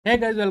Hey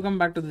guys, welcome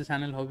back to the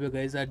channel. Hope you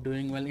guys are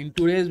doing well. In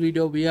today's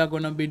video we are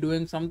going to be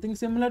doing something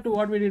similar to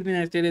what we did in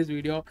yesterday's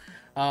video,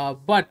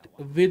 but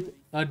with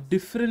a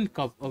different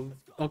cup,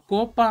 a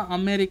Copa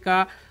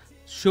America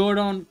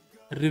showdown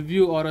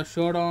review, or a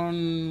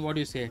showdown, what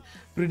do you say,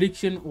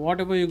 prediction,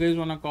 whatever you guys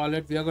want to call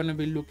it. We are going to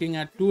be looking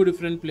at two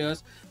different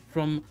players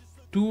from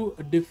two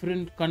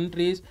different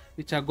countries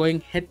which are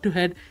going head to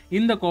head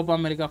in the Copa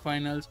America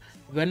finals.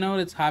 Whenever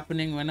it's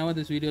happening, whenever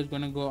this video is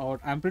going to go out,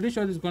 I'm pretty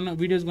sure this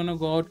video is going to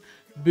go out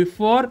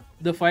before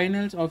the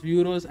finals of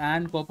Euros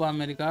and Copa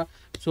America.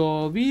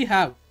 So we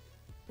have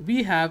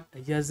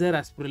Yazer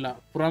Asprilla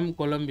from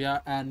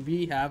Colombia, and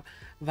we have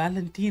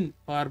Valentin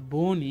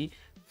Carboni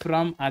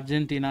from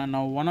Argentina.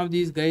 Now one of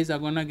these guys are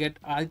gonna get,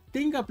 I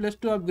think, a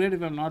 +2 upgrade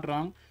if I'm not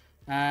wrong,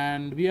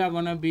 and we are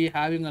gonna be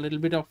having a little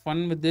bit of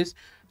fun with this.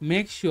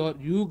 Make sure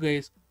you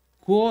guys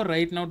go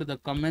right now to the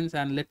comments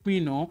and let me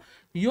know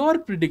your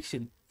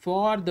prediction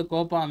for the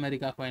Copa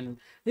America final.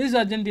 Is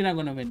Argentina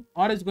gonna win,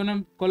 or is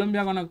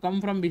Colombia gonna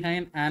come from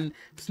behind and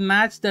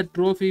snatch the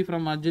trophy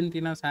from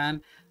Argentina's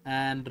hand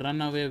and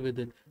run away with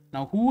it?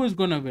 Now who is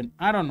gonna win?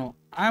 I don't know.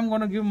 I'm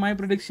gonna give my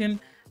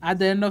prediction at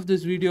the end of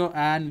this video,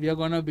 and we're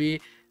gonna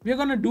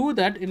do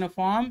that in a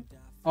form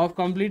of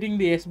completing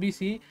the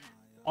SBC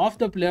of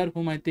the player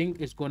whom I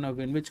think is gonna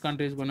win, which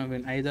country is gonna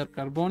win, either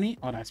Carboni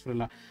or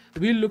Asprilla.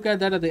 We'll look at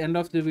that at the end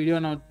of the video.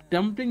 Now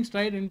jumping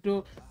straight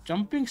into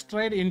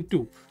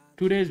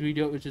today's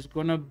video, which is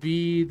gonna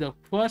be the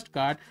first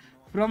card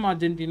from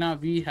Argentina.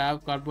 We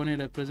have Carboni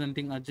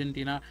representing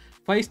Argentina.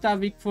 5-star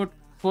weak foot,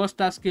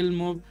 4-star skill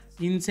move,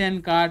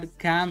 insane card,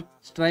 cam,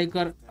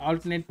 striker,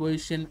 alternate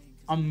position,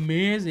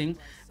 amazing.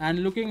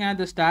 And looking at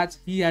the stats,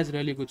 he has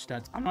really good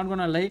stats. I'm not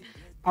gonna lie,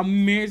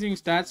 amazing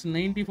stats.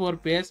 94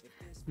 pace,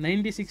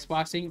 96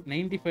 passing,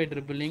 95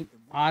 dribbling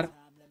are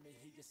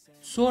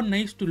so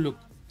nice to look.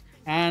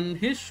 And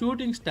his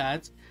shooting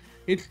stats,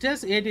 it's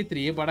just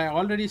 83, but I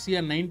already see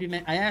a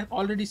 99. I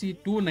already see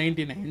two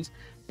 99s,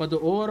 but the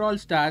overall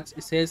stats,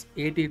 it says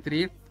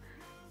 83.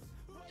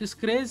 It's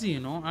crazy, you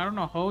know. I don't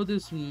know how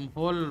this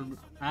whole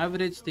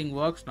average thing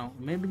works now.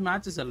 Maybe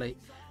maths is a lie.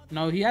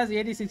 Now he has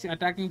 86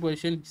 attacking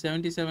position,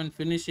 77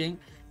 finishing,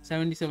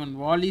 77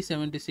 volley,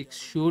 76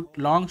 shoot,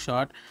 long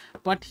shot,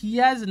 but he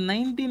has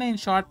 99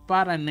 shot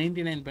par and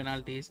 99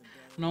 penalties.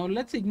 Now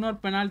let's ignore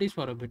penalties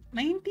for a bit.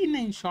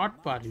 99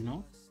 shot par, you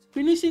know.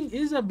 Finishing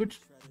is a bit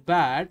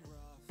bad,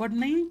 but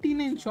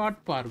 99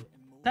 shot par,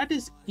 that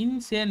is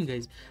insane,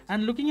 guys.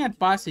 And looking at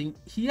passing,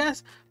 he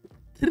has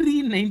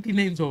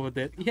 399s over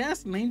there. He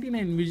has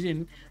 99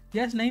 vision, he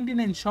has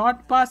 99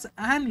 short pass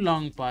and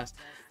long pass,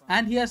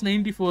 and he has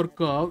 94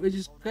 curve, which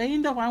is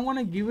kind of, I'm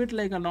gonna give it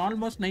like an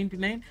almost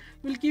 99.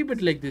 We'll keep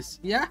it like this.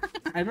 Yeah,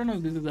 I don't know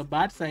if this is a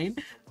bad sign,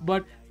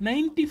 but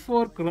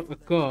 94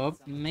 curve,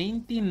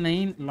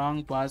 99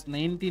 long pass,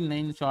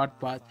 99 short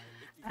pass,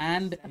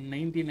 and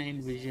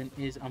 99 vision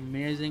is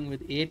amazing,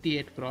 with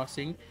 88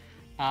 crossing.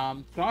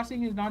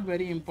 Crossing is not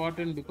very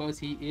important because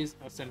he is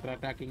a center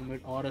attacking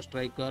mid or a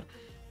striker.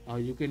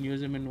 You can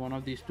use him in one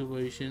of these two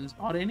positions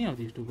or any of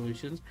these two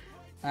positions.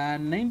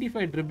 And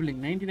 95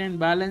 dribbling, 99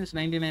 balance,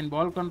 99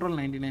 ball control,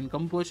 99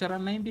 composure,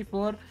 and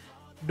 94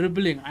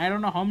 dribbling. I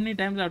don't know how many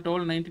times I've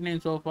told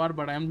 99 so far,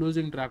 but I'm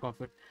losing track of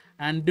it.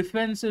 And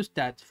defensive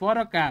stats for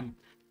a cam,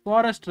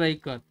 for a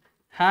striker,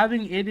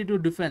 having 82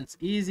 defense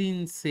is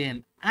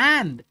insane,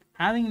 and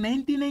having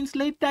 99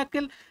 slide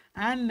tackle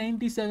and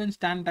 97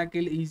 stand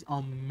tackle is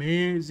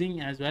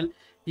amazing as well.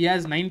 He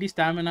has 90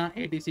 stamina,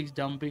 86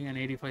 jumping, and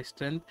 85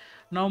 strength.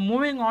 Now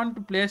moving on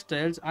to play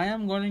styles, I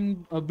am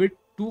going a bit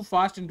too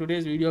fast in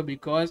today's video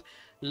because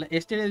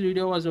yesterday's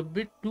video was a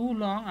bit too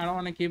long. I don't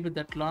want to keep it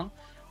that long.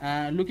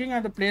 Looking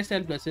at the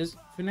playstyle pluses,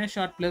 finish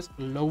shot plus,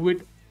 love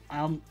it.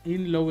 I'm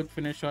in love with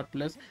finish shot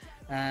plus,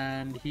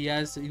 and he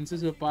has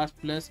incisive pass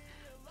plus,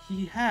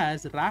 he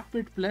has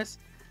rapid plus,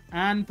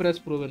 and press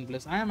proven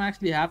plus. I am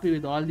actually happy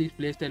with all these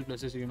playstyle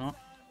pluses, you know.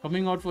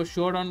 Coming out for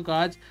showdown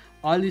cards,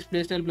 all these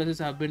playstyle pluses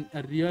have been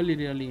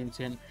really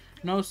insane.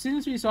 Now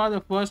since we saw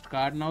the first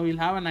card, now we'll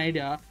have an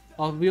idea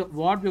of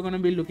what we're going to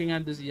be looking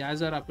at this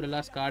Yazer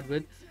Aprilla's card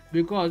with,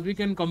 because we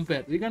can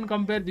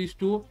compare these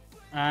two.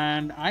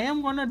 And I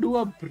am gonna do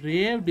a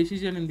brave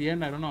decision in the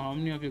end. I don't know how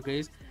many of you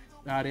guys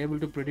are able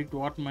to predict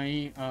what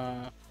my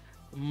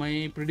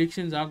my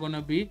predictions are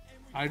gonna be.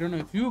 I don't know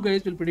if you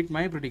guys will predict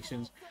my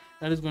predictions.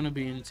 That is gonna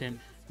be insane.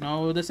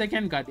 Now the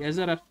second card,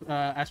 Yazer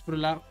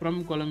Asprilla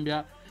from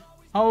Colombia.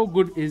 How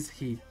good is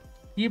he?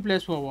 He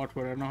plays for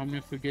Watford. I don't know how many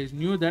of you guys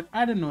knew that.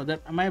 I don't know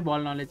that. My ball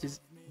knowledge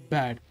is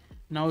bad.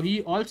 Now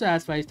he also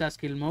has 5-star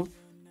skill move,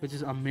 which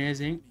is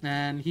amazing,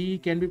 and he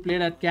can be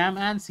played at cam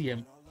and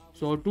CM.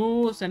 So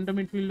two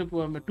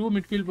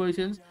midfield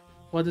positions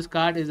for this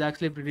card is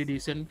actually pretty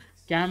decent.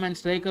 Cam and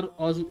striker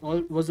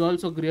was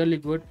also really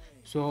good.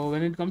 So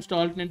when it comes to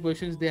alternate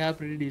positions, they have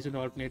pretty decent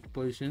alternate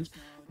positions.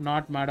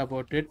 Not mad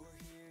about it.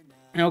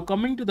 Now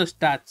coming to the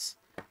stats,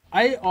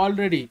 I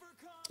already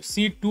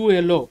see two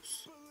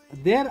yellows.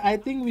 There I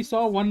think we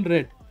saw one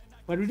red,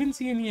 but we didn't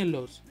see any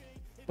yellows.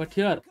 But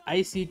here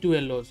I see two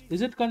yellows.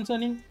 Is it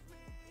concerning?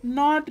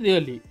 Not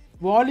really.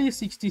 Volley is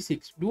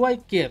 66. Do I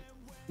care?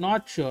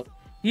 Not sure.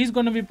 He's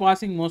going to be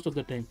passing most of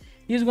the time.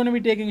 He's going to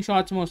be taking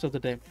shots most of the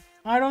time.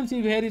 I don't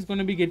see where he's going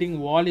to be getting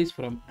volleys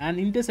from. And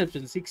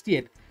interception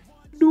 68.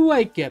 Do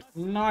I care?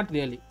 Not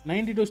really.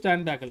 92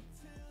 stand tackle.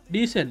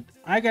 Decent.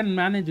 I can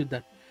manage with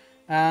that.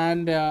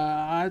 And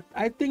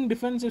I think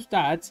defensive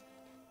stats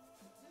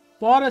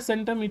for a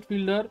center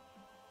midfielder.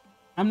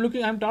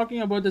 I'm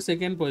talking about the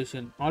second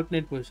position,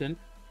 alternate position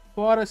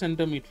for a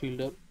center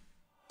midfielder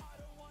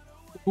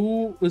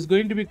who is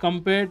going to be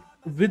compared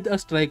with a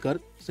striker,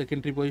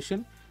 secondary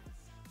position.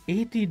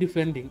 80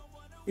 defending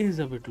is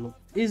a bit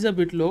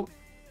low.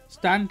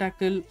 Stand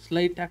tackle,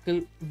 slide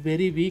tackle,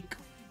 very weak.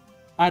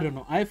 I don't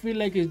know. I feel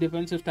like his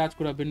defensive stats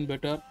could have been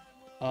better.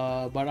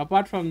 But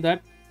apart from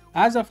that,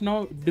 as of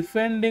now,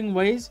 defending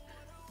wise,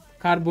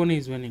 Carboni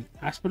is winning.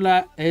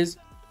 ASPRILLA is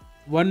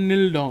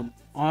 1-0 down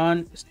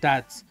on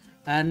stats.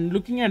 And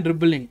looking at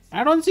dribbling,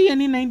 I don't see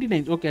any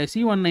 99s. Okay, I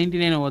see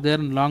 199 over there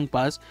in long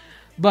pass.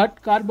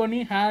 But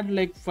Carboni had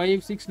like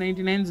 5-6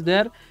 99s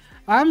there.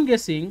 I'm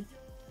guessing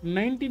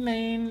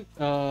 99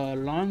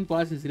 long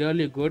pass is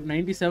really good.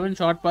 97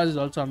 short pass is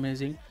also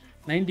amazing.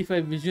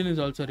 95 vision is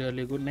also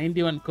really good.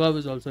 91 curve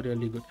is also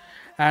really good.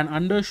 And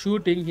under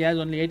shooting, he has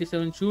only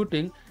 87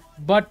 shooting,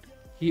 but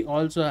he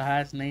also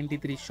has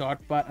 93 shot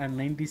pass and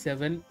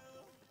 97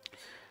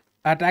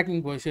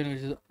 attacking position,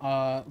 which is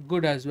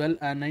good as well.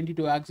 And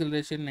 92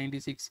 acceleration,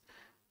 96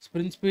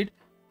 sprint speed.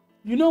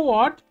 You know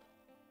what?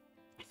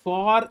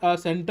 For a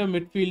center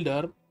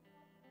midfielder,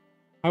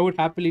 I would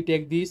happily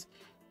take these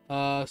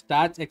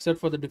stats except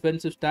for the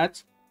defensive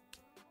stats.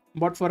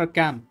 But for a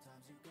cam,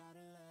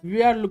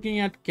 we are looking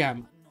at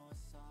cam.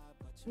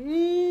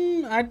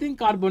 I think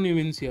Carboni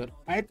wins here.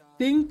 I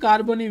think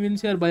Carboni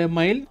wins here by a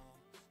mile.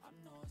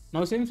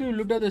 Now, since we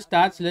looked at the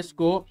stats, let's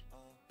go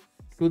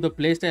to the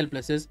playstyle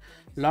pluses.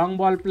 Long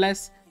ball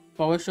plus,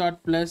 power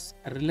shot plus,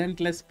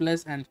 relentless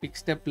plus, and pick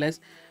step plus.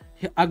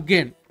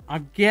 Again,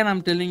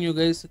 I'm telling you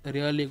guys,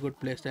 really good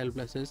playstyle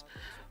pluses.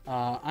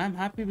 I'm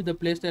happy with the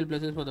playstyle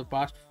pluses for the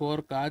past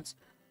 4 cards.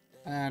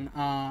 And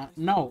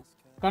now,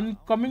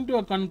 coming to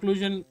a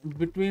conclusion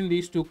between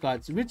these 2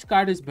 cards, which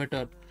card is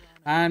better?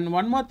 And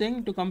one more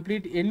thing, to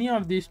complete any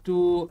of these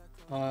 2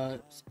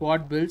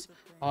 squad builds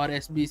or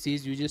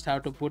SBCs, you just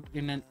have to put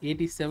in an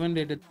 87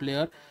 rated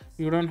player.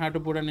 You don't have to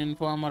put an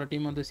inform or a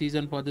team of the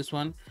season for this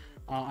one.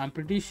 I'm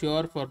pretty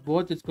sure for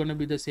both it's going to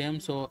be the same.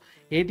 So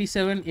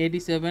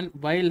 87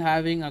 while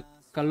having a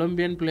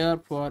Colombian player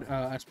for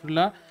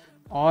ASPRILLA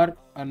or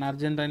an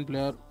Argentine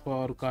player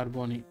for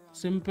Carboni.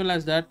 Simple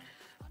as that.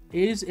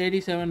 Is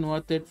 87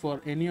 worth it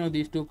for any of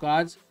these 2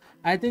 cards?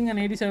 I think an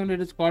 87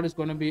 rated squad is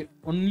going to be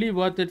only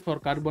worth it for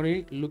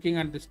Carboni. Looking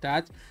at the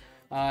stats,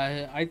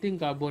 I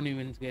think Carboni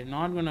wins game.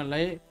 Not gonna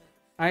lie,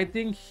 I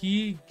think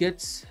he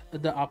gets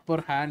the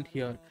upper hand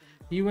here.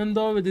 Even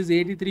though with his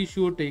 83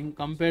 shooting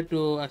compared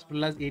to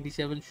ASPRILLA's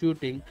 87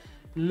 shooting,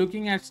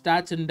 looking at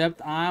stats in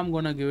depth, I'm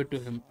gonna give it to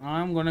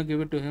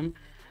him.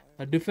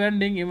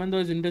 Defending, even though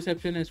his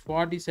interception is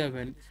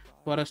 47,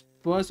 for a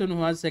person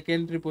who has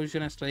secondary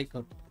position as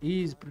striker,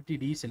 he is pretty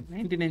decent.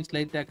 99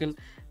 slide tackle,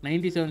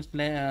 97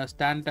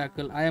 stand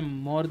tackle. I am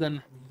more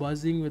than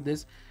buzzing with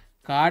this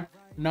card.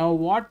 Now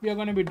what we are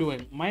going to be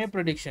doing, my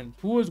prediction,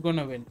 who is going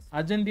to win,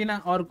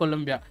 Argentina or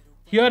Colombia?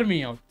 Hear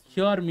me out.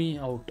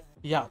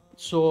 Yeah,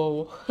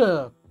 so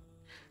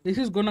this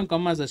is going to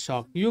come as a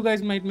shock. You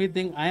guys might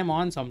think I am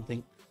on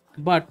something,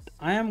 but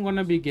I am going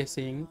to be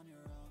guessing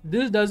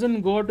this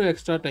doesn't go to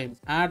extra time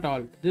at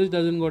all.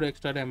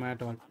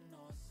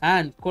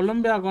 And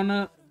Colombia are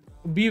gonna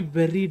be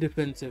very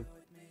defensive,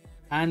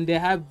 and they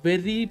have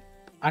very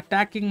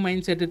attacking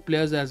mindseted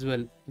players as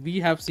well. We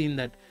have seen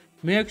that.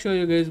 Make sure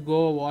you guys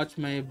go watch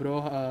my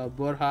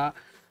Borja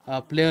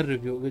player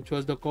review, which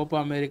was the Copa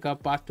America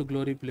Path to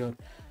Glory player.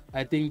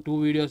 I think 2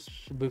 videos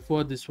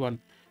before this one.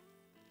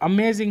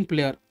 Amazing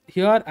player.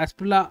 Here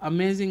ASPRILLA,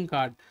 amazing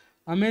card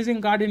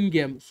in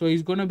game. So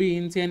he's gonna be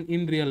insane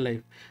in real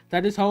life.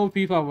 That is how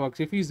FIFA works.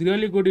 If he's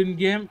really good in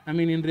game, I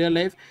mean in real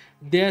life,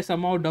 they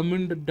somehow dumb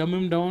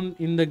him down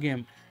in the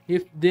game.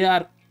 If they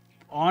are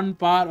on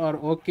par or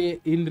okay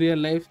in real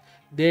life,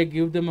 they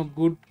give them a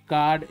good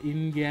card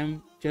in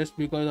game just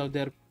because of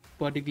their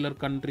particular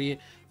country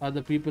or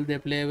the people they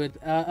play with.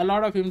 A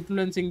lot of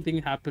influencing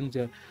thing happens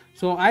here.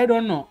 So I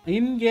don't know.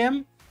 In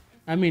game,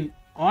 I mean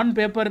on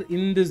paper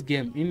in this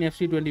game, in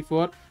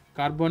FC24,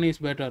 Carboni is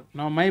better.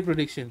 Now my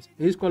predictions.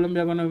 Is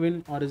Colombia gonna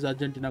win or is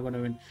Argentina gonna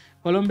win?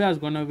 Colombia is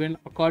gonna win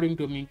according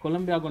to me.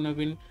 Colombia gonna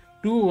win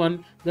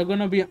 2-1. They're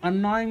gonna be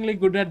annoyingly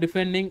good at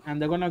defending, and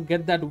they're gonna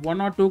get that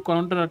 1 or 2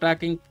 counter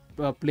attacking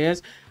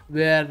players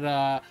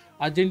where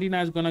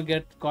Argentina is gonna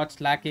get caught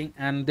slacking,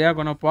 and they are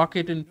gonna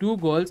pocket in 2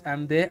 goals,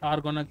 and they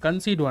are gonna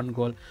concede 1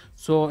 goal.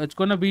 So it's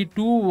gonna be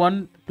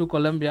 2-1 to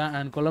Colombia,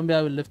 and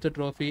Colombia will lift the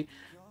trophy.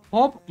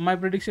 Hope my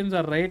predictions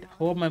are right.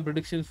 Hope my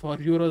predictions for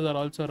Euros are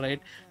also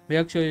right.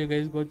 Make sure you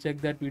guys go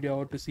check that video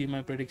out to see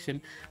my prediction.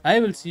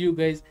 I will see you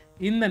guys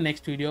in the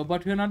next video,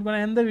 but we're not going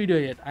to end the video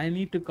yet. I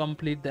need to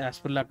complete the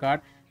ASPRILLA card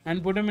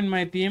and put him in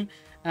my team.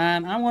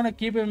 and I'm gonna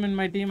keep him in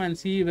my team and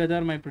see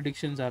whether my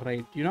predictions are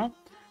right.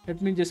 Let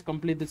me just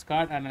complete this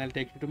card and I'll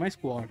take you to my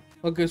squad.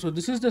 Okay, so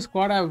this is the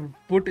squad I've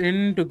put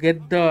in to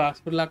get the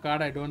ASPRILLA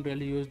card. I don't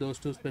really use those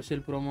two special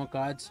promo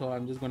cards, so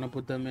I'm just gonna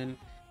put them in.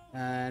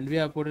 And we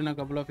have put in a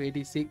couple of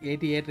 88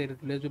 rated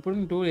players. We put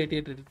in two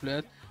 88 rated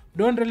players.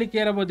 Don't really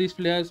care about these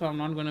players, so I'm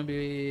not gonna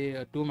be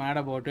too mad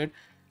about it.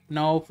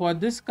 Now for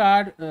this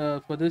card,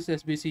 for this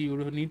SBC, you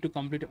need to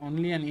complete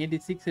only an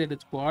 86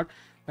 rated squad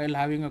while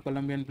having a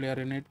Colombian player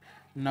in it.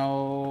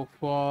 Now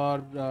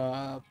for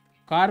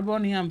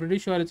CARBONI, I'm pretty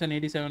sure it's an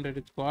 87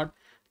 rated squad.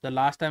 The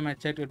last time I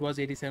checked, it was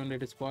 87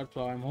 rated squad.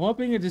 So I'm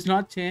hoping it is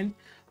not changed,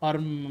 or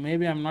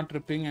maybe I'm not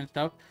tripping and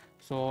stuff.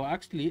 So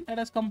actually, let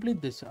us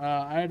complete this.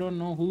 I don't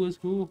know who is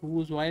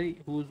who's why,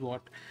 who's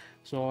what.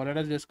 So let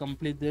us just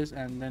complete this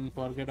and then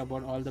forget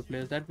about all the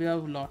players that we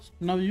have lost.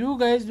 Now you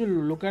guys will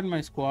look at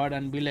my squad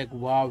and be like,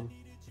 wow.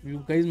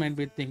 You guys might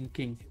be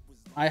thinking,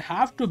 I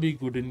have to be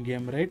good in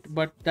game, right?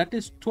 But that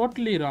is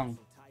totally wrong,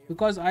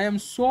 because I am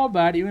so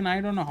bad. Even I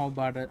don't know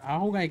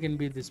how I can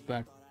be this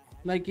bad.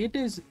 Like, it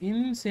is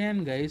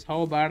insane, guys,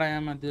 how bad I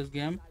am at this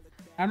game.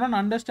 I don't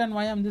understand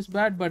why I'm this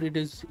bad, but it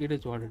is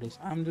what it is.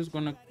 I'm just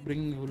gonna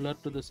bring Huller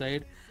to the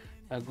side.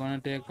 I'm gonna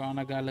take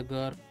Conor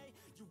Gallagher.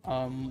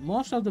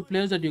 Most of the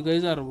players that you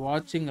guys are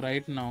watching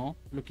right now,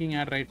 looking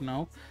at right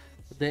now,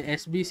 the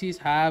SBCs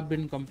have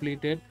been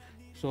completed,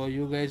 so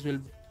you guys will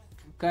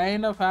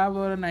kind of have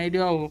an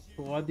idea of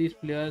what these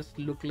players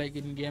look like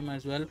in game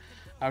as well.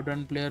 I've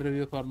done player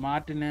review for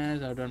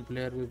Martinez, I've done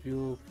player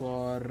review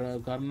for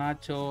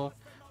Garnacho,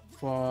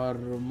 for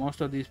most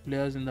of these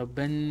players in the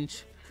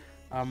bench,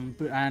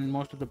 and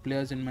most of the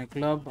players in my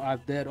club are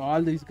there.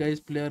 All these guys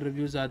player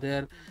reviews are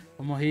there.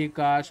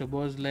 Mojica,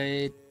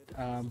 Shabozlait,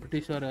 I'm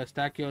pretty sure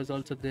Stakio is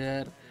also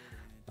there.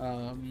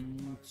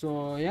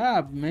 So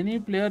yeah, many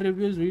player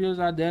reviews videos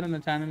are there on the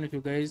channel. If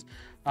you guys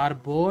are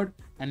bored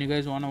and you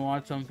guys want to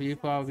watch some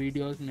FIFA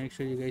videos, make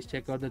sure you guys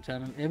check out the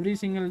channel. Every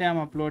single day I'm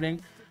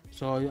uploading,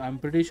 so I'm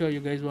pretty sure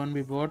you guys won't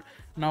be bored.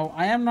 Now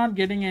I am not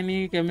getting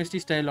any chemistry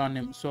style on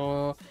him,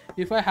 so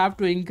if I have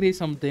to increase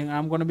something,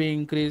 I'm going to be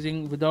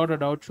increasing without a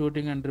doubt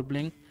shooting and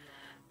dribbling.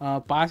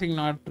 Passing,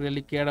 not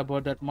really cared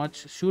about that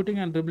much. Shooting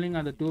and dribbling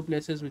are the two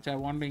places which I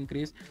want to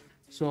increase.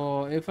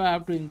 So if I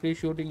have to increase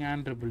shooting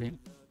and dribbling,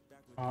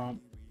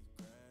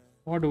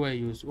 what do I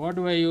use?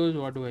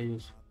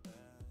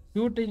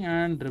 Shooting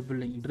and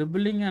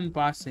dribbling and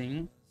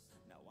passing.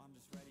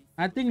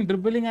 I think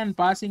dribbling and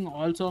passing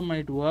also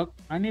might work.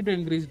 I need to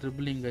increase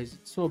dribbling, guys.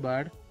 It's so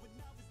bad.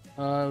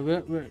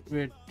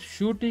 Wait.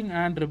 Shooting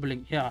and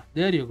dribbling. Yeah,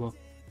 there you go.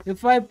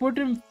 If I put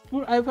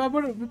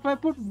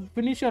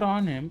finisher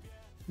on him,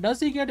 does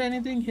he get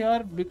anything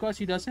here? Because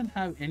he doesn't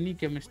have any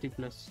chemistry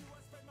plus.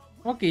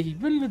 Okay,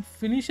 even with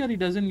finisher he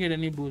doesn't get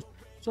any boost,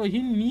 so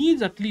he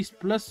needs at least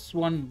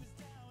 +1.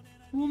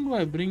 Whom do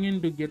I bring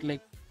in to get,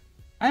 like,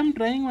 I'm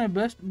trying my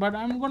best, but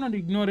I'm gonna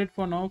ignore it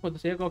for now. For the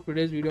sake of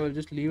today's video, I'll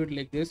just leave it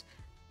like this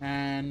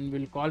and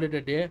we'll call it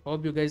a day.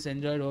 Hope you guys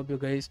enjoyed, hope you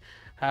guys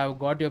have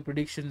got your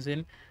predictions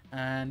in,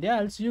 and yeah,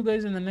 I'll see you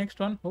guys in the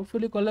next one.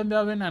 Hopefully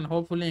Colombia win and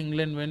hopefully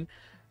England win,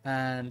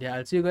 and yeah,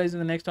 I'll see you guys in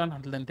the next one.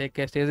 Until then, take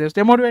care, stay safe,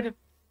 stay motivated,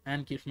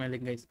 and keep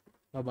smiling, guys.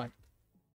 Bye bye.